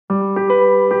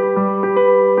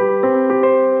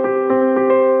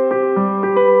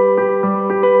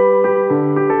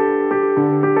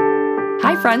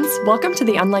friends. Welcome to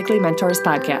the Unlikely Mentors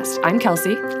podcast. I'm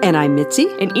Kelsey. And I'm Mitzi.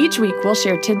 And each week we'll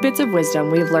share tidbits of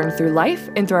wisdom we've learned through life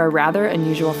and through our rather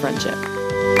unusual friendship.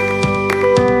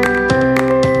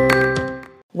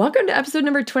 Welcome to episode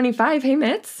number 25. Hey,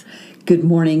 Mitz. Good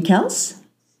morning, Kels.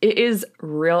 It is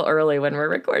real early when we're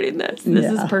recording this.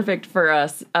 This is perfect for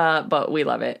us, but we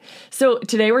love it. So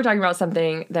today we're talking about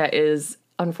something that is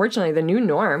unfortunately the new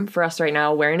norm for us right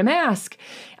now, wearing a mask.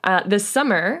 This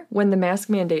summer, when the mask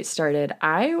mandate started,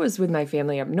 I was with my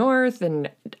family up north and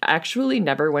actually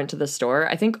never went to the store.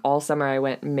 I think all summer I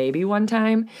went maybe one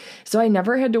time. So I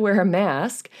never had to wear a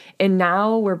mask. And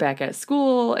now we're back at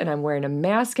school and I'm wearing a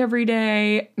mask every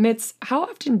day. Mitz, how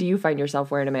often do you find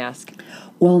yourself wearing a mask?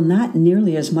 Well, not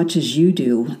nearly as much as you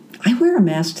do. I wear a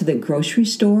mask to the grocery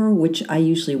store, which I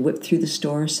usually whip through the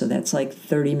store, so that's like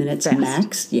 30 minutes Fast.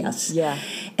 max. Yes. Yeah.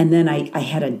 And then I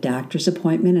had a doctor's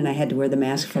appointment, and I had to wear the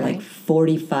mask for like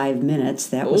 45 minutes.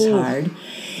 That was hard.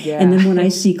 Yeah. And then when I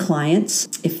see clients,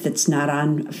 if it's not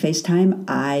on FaceTime,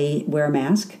 I wear a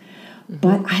mask.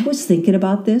 But I was thinking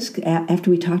about this after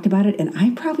we talked about it, and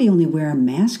I probably only wear a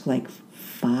mask like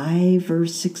 5 or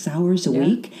 6 hours a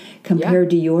week compared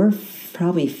to your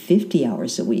probably 50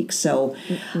 hours a week. So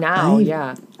now,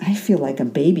 I feel like a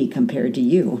baby compared to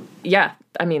you. Yeah.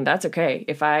 I mean, that's okay.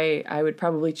 If I would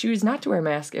probably choose not to wear a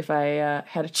mask if I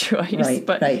had a choice,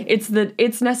 but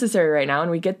it's necessary right now,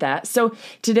 and we get that. So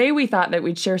today we thought that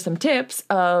we'd share some tips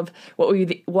of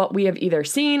what we have either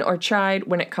seen or tried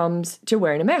when it comes to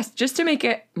wearing a mask, just to make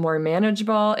it more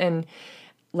manageable and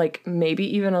like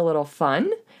maybe even a little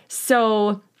fun.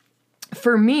 So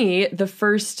for me, the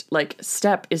first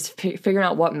step is figuring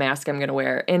out what mask I'm going to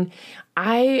wear. And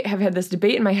I have had this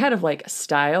debate in my head of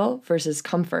style versus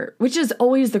comfort, which is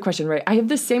always the question, right? I have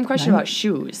the same question about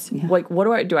shoes. Yeah.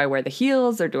 What do I wear the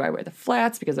heels or do I wear the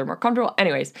flats because they're more comfortable?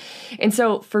 Anyways. And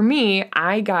so for me,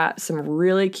 I got some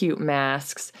really cute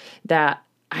masks that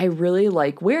I really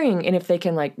like wearing. And if they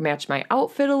can match my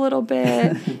outfit a little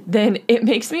bit, then it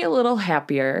makes me a little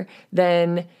happier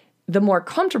than the more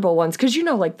comfortable ones, because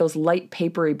those light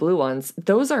papery blue ones,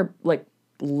 those are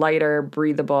lighter,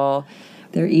 breathable.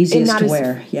 They're easiest to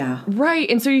wear, yeah. Right,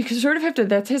 and so you sort of have to,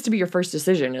 that has to be your first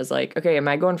decision is okay, am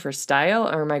I going for style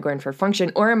or am I going for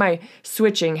function? Or am I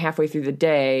switching halfway through the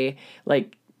day,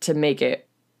 to make it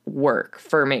work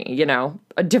for me,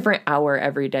 A different hour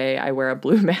every day I wear a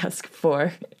blue mask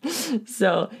for.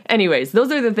 So anyways,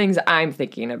 those are the things I'm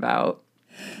thinking about.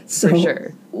 So for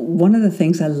sure. One of the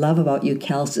things I love about you,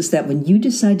 Kels, is that when you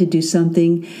decide to do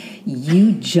something,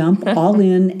 you jump all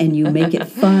in and you make it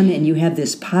fun and you have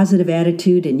this positive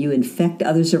attitude and you infect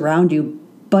others around you.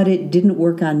 But it didn't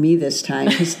work on me this time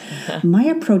because my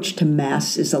approach to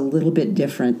masks is a little bit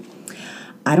different.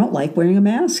 I don't like wearing a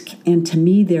mask, and to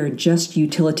me, they're just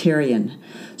utilitarian.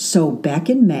 So back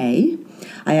in May,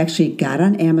 I actually got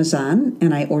on Amazon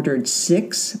and I ordered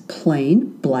 6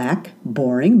 plain, black,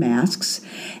 boring masks,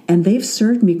 and they've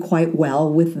served me quite well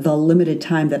with the limited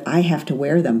time that I have to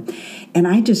wear them. And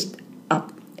I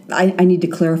need to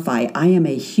clarify, I am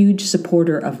a huge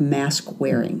supporter of mask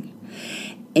wearing.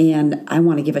 And I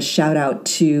want to give a shout out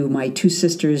to my 2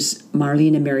 sisters,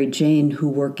 Marlene and Mary Jane, who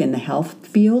work in the health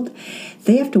field.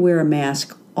 They have to wear a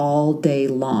mask all day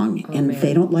long,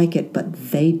 they don't like it,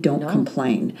 but they don't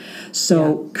complain.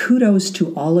 So kudos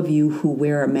to all of you who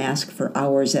wear a mask for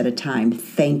hours at a time.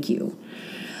 Thank you.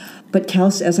 But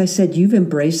Kels, as I said, you've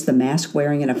embraced the mask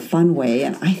wearing in a fun way,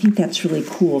 and I think that's really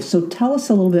cool. So tell us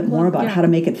a little bit more about how to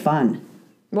make it fun.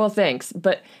 Well, thanks.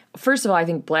 But first of all, I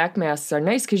think black masks are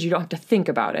nice because you don't have to think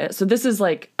about it. So this is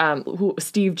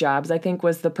Steve Jobs, I think,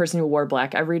 was the person who wore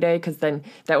black every day because then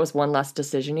that was one less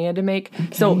decision he had to make. Okay.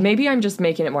 So maybe I'm just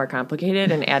making it more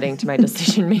complicated and adding to my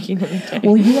decision-making in the day.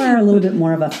 Well, you are a little bit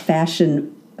more of a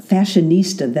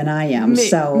fashionista than I am,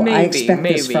 I expect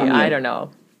this from you. I don't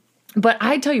know. But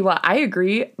I tell you what, I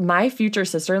agree. My future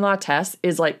sister-in-law, Tess,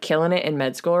 is killing it in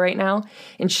med school right now.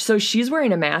 And so she's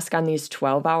wearing a mask on these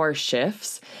 12-hour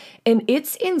shifts. And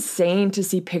it's insane to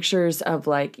see pictures of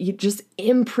you just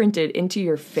imprinted into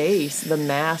your face, the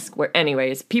mask.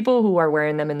 Anyways, people who are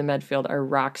wearing them in the med field are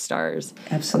rock stars.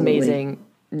 Absolutely. Amazing,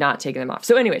 not taking them off.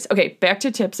 So anyways, okay, back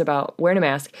to tips about wearing a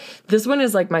mask. This one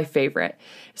is my favorite.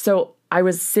 So I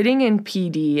was sitting in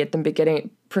PD at the beginning,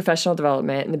 professional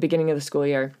development, in the beginning of the school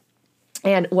year.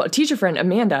 And a teacher friend,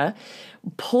 Amanda,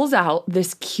 pulls out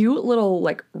this cute little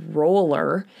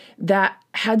roller that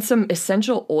had some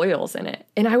essential oils in it.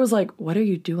 And I was like, what are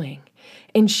you doing?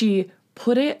 And she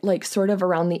put it sort of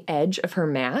around the edge of her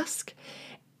mask.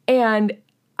 And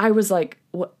I was like,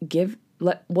 what, give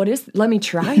let me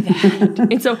try that.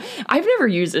 And so I've never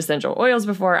used essential oils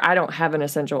before. I don't have an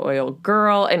essential oil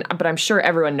girl, but I'm sure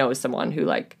everyone knows someone who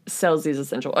like sells these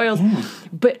essential oils. Yeah.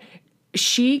 But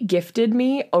she gifted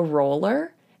me a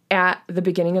roller at the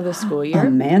beginning of the school year.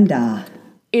 Amanda.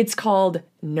 It's called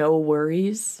No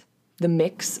Worries. The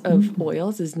mix of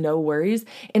oils is No Worries.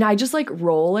 And I just like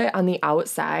roll it on the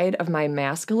outside of my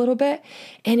mask a little bit.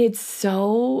 And it's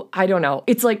so, I don't know,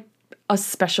 it's like a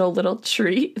special little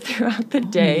treat throughout the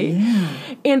day. Yeah.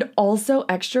 And also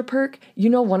extra perk,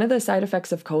 one of the side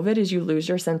effects of COVID is you lose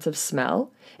your sense of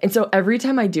smell. And so every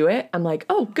time I do it, I'm like,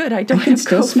 oh, good, I don't have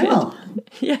still COVID. Smell.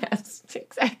 Yes,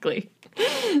 exactly.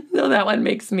 So that one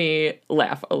makes me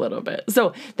laugh a little bit.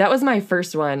 So that was my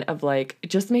first one of like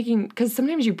just making, because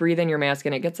sometimes you breathe in your mask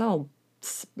and it gets all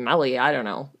smelly. I don't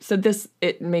know. So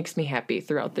it makes me happy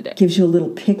throughout the day. Gives you a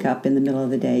little pickup in the middle of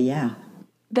the day. Yeah.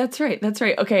 That's right.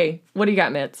 Okay. What do you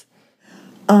got, Mitz?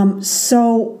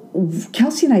 So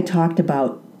Kelsey and I talked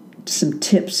about some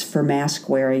tips for mask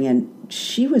wearing, and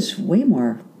she was way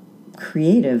more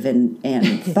creative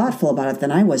and thoughtful about it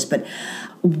than I was. But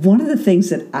one of the things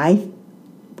that I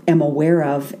am aware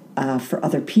of for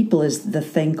other people is the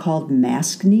thing called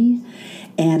maskne.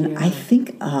 And I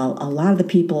think a lot of the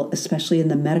people, especially in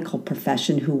the medical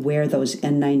profession, who wear those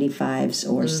N95s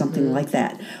or something like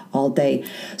that all day.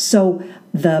 So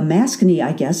the maskne,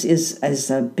 I guess, is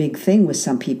a big thing with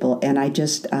some people. And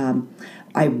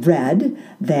I read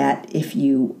that if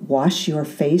you wash your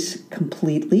face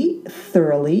completely,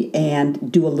 thoroughly,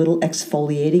 and do a little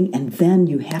exfoliating, and then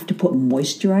you have to put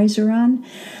moisturizer on,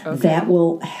 that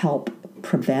will help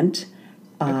prevent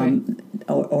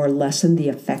or lessen the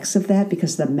effects of that,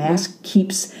 because the mask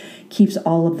keeps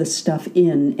all of the stuff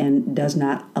in and does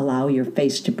not allow your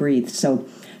face to breathe. So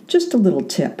just a little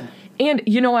tip. And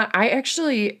you know what? I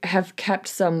actually have kept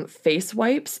some face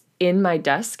wipes in my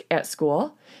desk at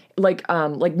school, like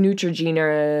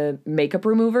Neutrogena makeup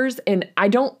removers. And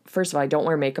first of all, I don't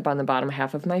wear makeup on the bottom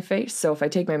half of my face. So if I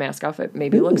take my mask off, it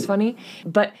maybe looks funny.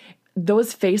 But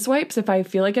those face wipes, if I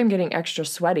feel like I'm getting extra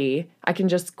sweaty, I can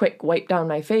just quick wipe down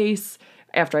my face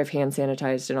after I've hand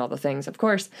sanitized and all the things, of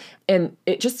course. And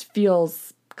it just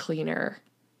feels cleaner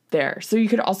there. So you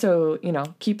could also,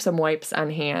 keep some wipes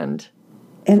on hand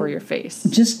for your face.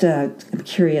 Just, I'm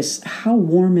curious, how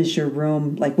warm is your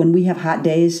room? Like when we have hot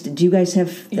days, do you guys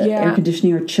have air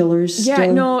conditioning or chillers still?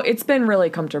 Yeah, no, it's been really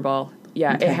comfortable.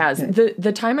 Yeah, okay, it has. Good.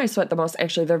 The time I sweat the most,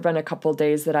 actually, there have been a couple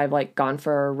days that I've like gone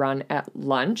for a run at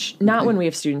lunch. Not when we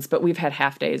have students, but we've had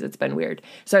half days. It's been weird.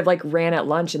 So I've like ran at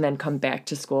lunch and then come back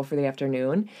to school for the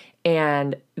afternoon.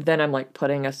 And then I'm like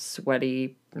putting a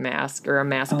sweaty mask or a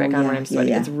mask back on when I'm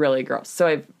sweaty. It's really gross. So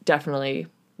I've definitely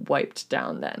wiped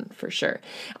down then for sure.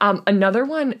 Another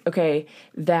one,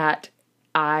 that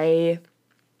I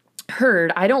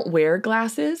heard, I don't wear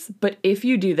glasses, but if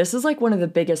you do, this is like one of the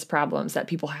biggest problems that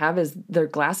people have is their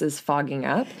glasses fogging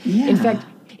up. Yeah. In fact,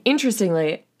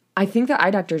 interestingly, I think that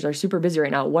eye doctors are super busy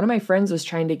right now. One of my friends was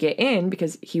trying to get in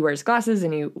because he wears glasses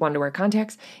and he wanted to wear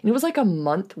contacts, and it was like a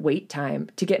month wait time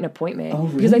to get an appointment. Oh,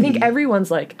 really? Because I think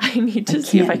everyone's like, I need to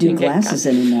see if I can get glasses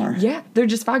anymore. Yeah, they're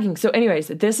just fogging. So anyways,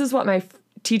 this is what my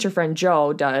teacher friend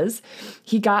Joe does.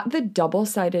 He got the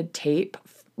double-sided tape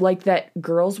like that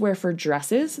girls wear for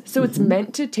dresses. So it's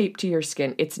meant to tape to your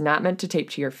skin. It's not meant to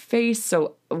tape to your face.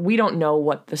 So we don't know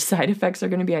what the side effects are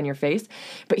going to be on your face.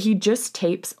 But he just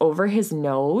tapes over his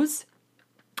nose.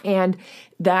 And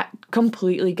that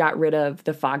completely got rid of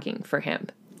the fogging for him.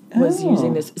 Was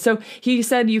using this. So he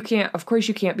said you can't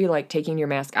be like taking your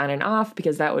mask on and off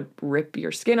because that would rip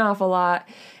your skin off a lot.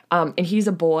 And he's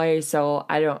a boy, so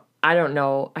I don't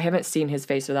know. I haven't seen his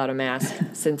face without a mask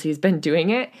since he's been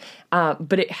doing it.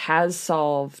 But it has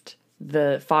solved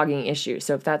the fogging issue.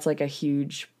 So if that's like a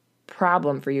huge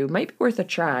problem for you, it might be worth a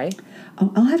try.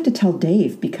 I'll have to tell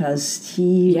Dave because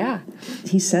he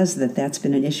says that that's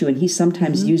been an issue, and he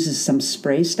sometimes uses some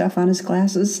spray stuff on his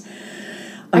glasses.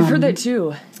 I've heard that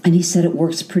too. And he said it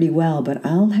works pretty well, but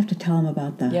I'll have to tell him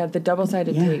about that. Yeah, the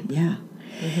double-sided tape. Yeah.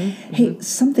 Hey,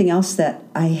 something else that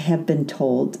I have been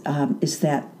told is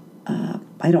that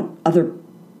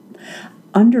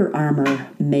Under Armour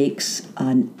makes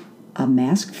a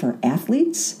mask for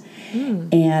athletes,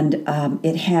 and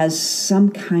it has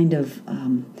some kind of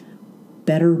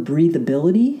better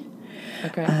breathability.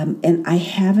 Okay. And I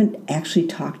haven't actually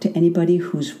talked to anybody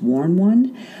who's worn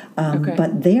one,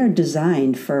 but they are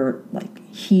designed for like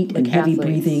heat and heavy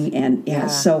breathing,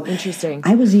 and so interesting.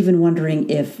 I was even wondering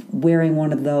if wearing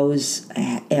one of those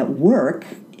at work,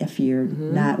 if you're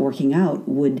not working out,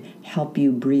 would help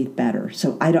you breathe better.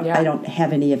 So I don't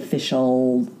have any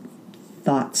official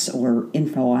thoughts or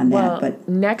info on that. But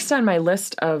next on my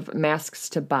list of masks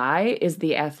to buy is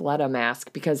the Athleta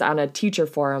mask, because on a teacher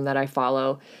forum that I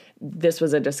follow, this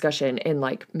was a discussion, and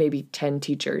like maybe 10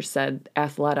 teachers said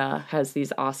Athleta has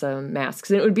these awesome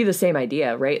masks. And it would be the same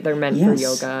idea, right? They're meant for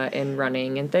yoga and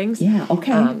running and things. Yeah,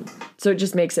 okay. So it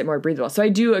just makes it more breathable. So I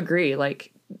do agree,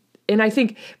 like, and I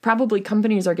think probably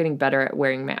companies are getting better at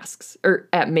wearing masks, or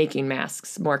at making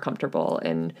masks more comfortable,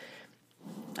 and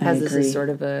as this is sort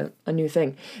of a new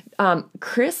thing.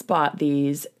 Chris bought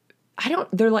these.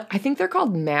 I think they're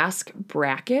called mask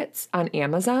brackets on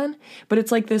Amazon, but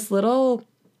it's like this little,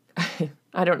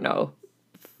 I don't know,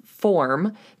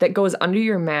 form that goes under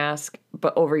your mask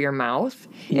but over your mouth,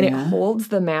 and it holds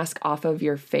the mask off of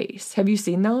your face. Have you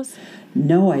seen those?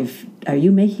 No, are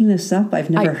you making this up? I've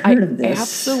never heard of this. I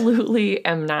absolutely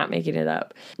am not making it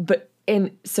up.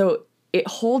 And so it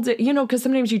holds it, because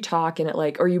sometimes you talk and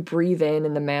or you breathe in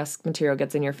and the mask material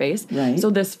gets in your face. Right.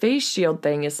 So this face shield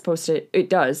thing is supposed to, it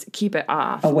does keep it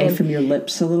off. Away from your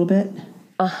lips a little bit?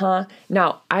 Uh-huh.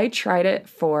 Now, I tried it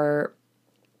for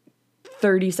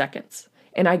 30 seconds.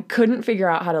 And I couldn't figure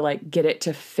out how to get it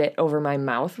to fit over my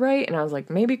mouth right. And I was like,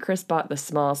 maybe Chris bought the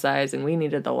small size and we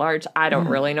needed the large. I don't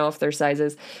really know if they're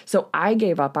sizes. So I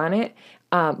gave up on it.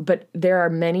 But there are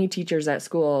many teachers at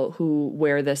school who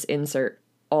wear this insert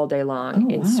all day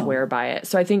long and swear by it.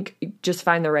 So I think just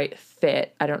find the right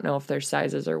fit. I don't know if there's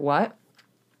sizes or what.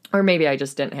 Or maybe I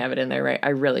just didn't have it in there right. I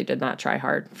really did not try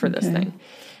hard for this thing.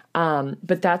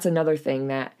 But that's another thing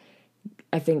that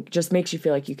I think just makes you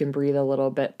feel like you can breathe a little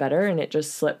bit better, and it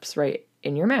just slips right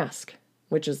in your mask,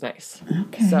 which is nice.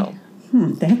 Okay. So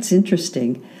that's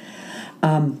interesting.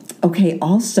 Okay.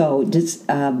 Also,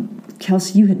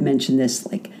 Kelsey, you had mentioned this,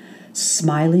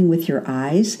 smiling with your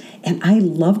eyes, and I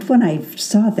loved when I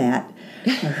saw that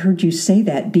or heard you say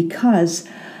that, because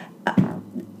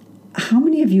how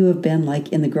many of you have been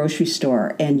in the grocery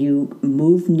store and you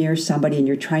move near somebody and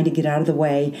you're trying to get out of the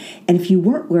way, and if you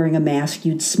weren't wearing a mask,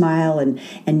 you'd smile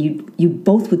and you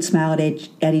both would smile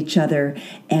at each other,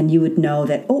 and you would know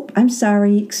that, oh, I'm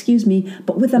sorry, excuse me.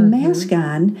 But with a mask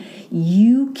on,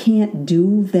 you can't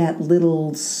do that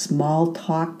little small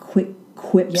talk, quick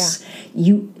quips.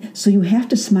 So you have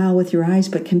to smile with your eyes,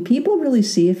 but can people really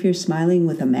see if you're smiling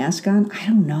with a mask on? I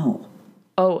don't know.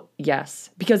 Oh, yes.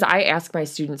 Because I ask my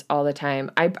students all the time.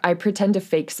 I pretend to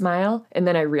fake smile, and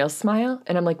then I real smile,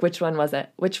 and I'm like, which one was it?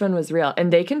 Which one was real?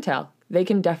 And they can tell. They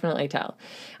can definitely tell.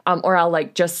 Or I'll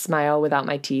just smile without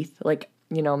my teeth,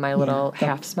 my little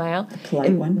half smile. The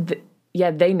polite one.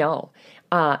 They know.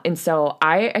 And so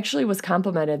I actually was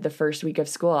complimented the first week of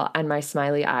school on my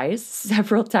smiley eyes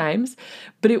several times,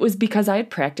 but it was because I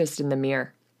had practiced in the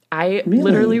mirror. I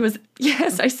literally was,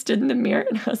 I stood in the mirror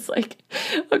and I was like,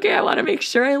 okay, I want to make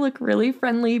sure I look really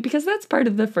friendly, because that's part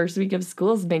of the first week of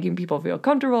school, is making people feel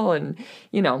comfortable and,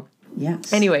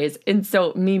 Yes. Anyways, and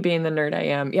so me being the nerd I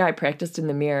am, I practiced in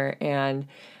the mirror, and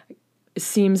it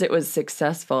seems it was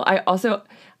successful.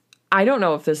 I don't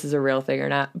know if this is a real thing or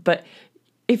not, but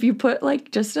if you put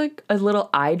just a little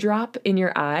eye drop in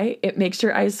your eye, it makes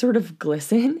your eyes sort of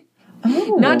glisten.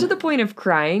 Oh. Not to the point of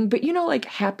crying, but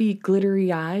happy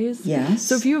glittery eyes. Yes.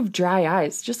 So if you have dry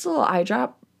eyes, just a little eye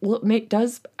drop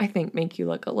does, I think, make you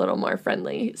look a little more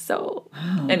friendly. So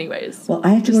anyways. Well, I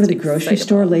have to go to the grocery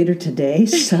store later today,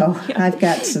 so I've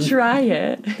got some try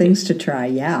it. things to try.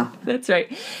 Yeah. That's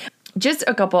right. Just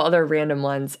a couple other random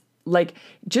ones.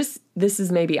 This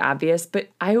is maybe obvious, but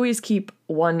I always keep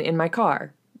one in my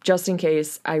car just in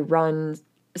case I run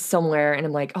somewhere and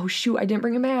I'm like, oh shoot, I didn't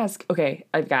bring a mask. Okay,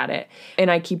 I've got it. And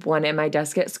I keep one at my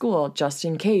desk at school just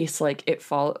in case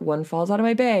one falls out of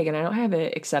my bag and I don't have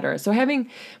it, etc. So having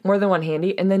more than one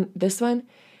handy. And then this one,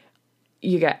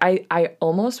 I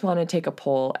almost want to take a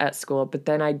poll at school, but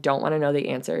then I don't want to know the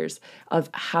answers of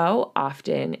how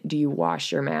often do you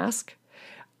wash your mask?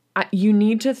 You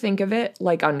need to think of it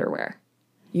like underwear.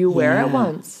 You wear it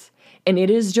once and it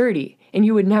is dirty. And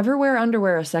you would never wear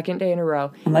underwear a second day in a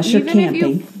row. Unless you're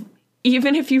camping.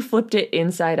 Even if you flipped it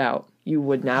inside out, you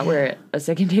would not wear it a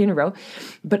second day in a row.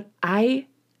 But I,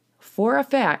 for a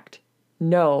fact,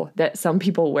 know that some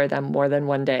people wear them more than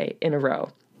one day in a row.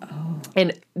 Oh.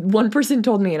 And one person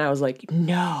told me, and I was like,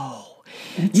 no.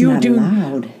 That's you not do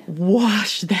allowed.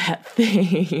 Wash that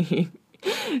thing.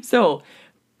 So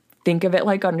think of it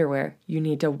like underwear. You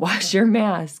need to wash your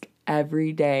mask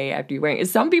every day after you're wearing it.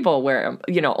 Some people wear them,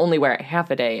 only wear it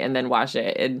half a day and then wash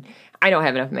it. And I don't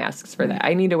have enough masks for that.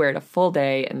 I need to wear it a full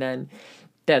day, and then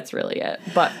that's really it.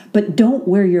 But don't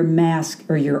wear your mask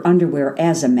or your underwear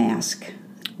as a mask.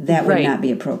 that would not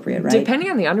be appropriate, right? Depending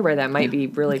on the underwear, that might be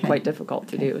really quite difficult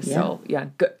to do. So,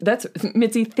 good. That's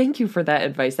Mitzi, thank you for that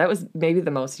advice. That was maybe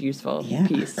the most useful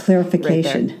piece.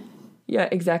 Clarification. Right, yeah,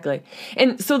 exactly.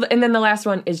 And then the last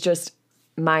one is just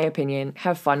my opinion.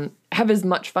 Have fun. Have as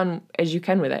much fun as you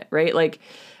can with it, right? Like,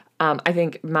 I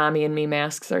think Mommy and Me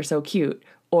masks are so cute.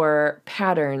 Or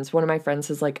patterns. One of my friends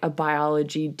has like a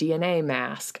biology DNA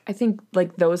mask. I think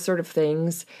like those sort of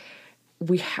things,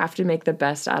 we have to make the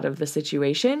best out of the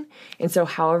situation. And so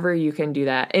however you can do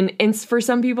that. And for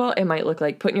some people, it might look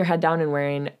like putting your head down and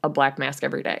wearing a black mask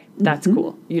every day. That's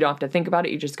cool. You don't have to think about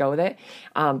it. You just go with it.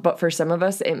 But for some of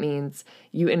us, it means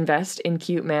you invest in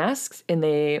cute masks and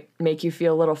they make you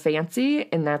feel a little fancy,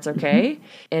 and that's okay.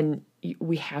 And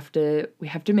we have to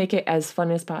make it as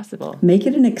fun as possible. Make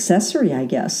it an accessory, I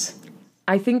guess.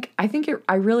 I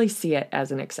really see it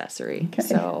as an accessory. Okay.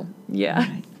 So, yeah.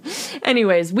 Right.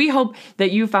 Anyways, we hope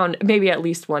that you found maybe at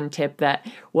least one tip that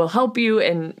will help you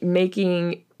in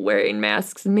making wearing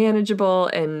masks manageable,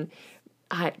 and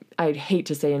I'd hate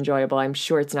to say enjoyable. I'm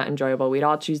sure it's not enjoyable. We'd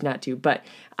all choose not to, but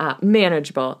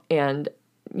manageable and,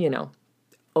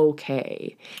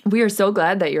 okay. We are so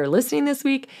glad that you're listening this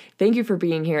week. Thank you for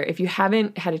being here. If you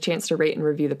haven't had a chance to rate and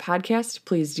review the podcast,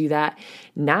 please do that.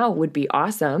 Now would be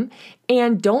awesome.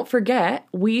 And don't forget,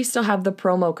 we still have the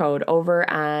promo code over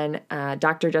on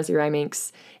Dr. Jessie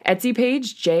Rymink's Etsy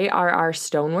page, JRR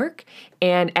Stonework.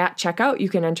 And at checkout, you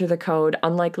can enter the code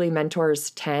Unlikely Mentors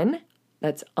 10.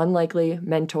 That's Unlikely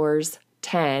Mentors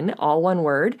 10, all one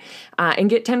word, and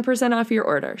get 10% off your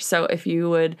order. So if you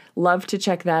would love to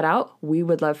check that out, we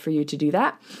would love for you to do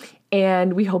that.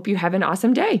 And we hope you have an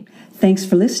awesome day. Thanks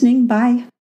for listening. Bye.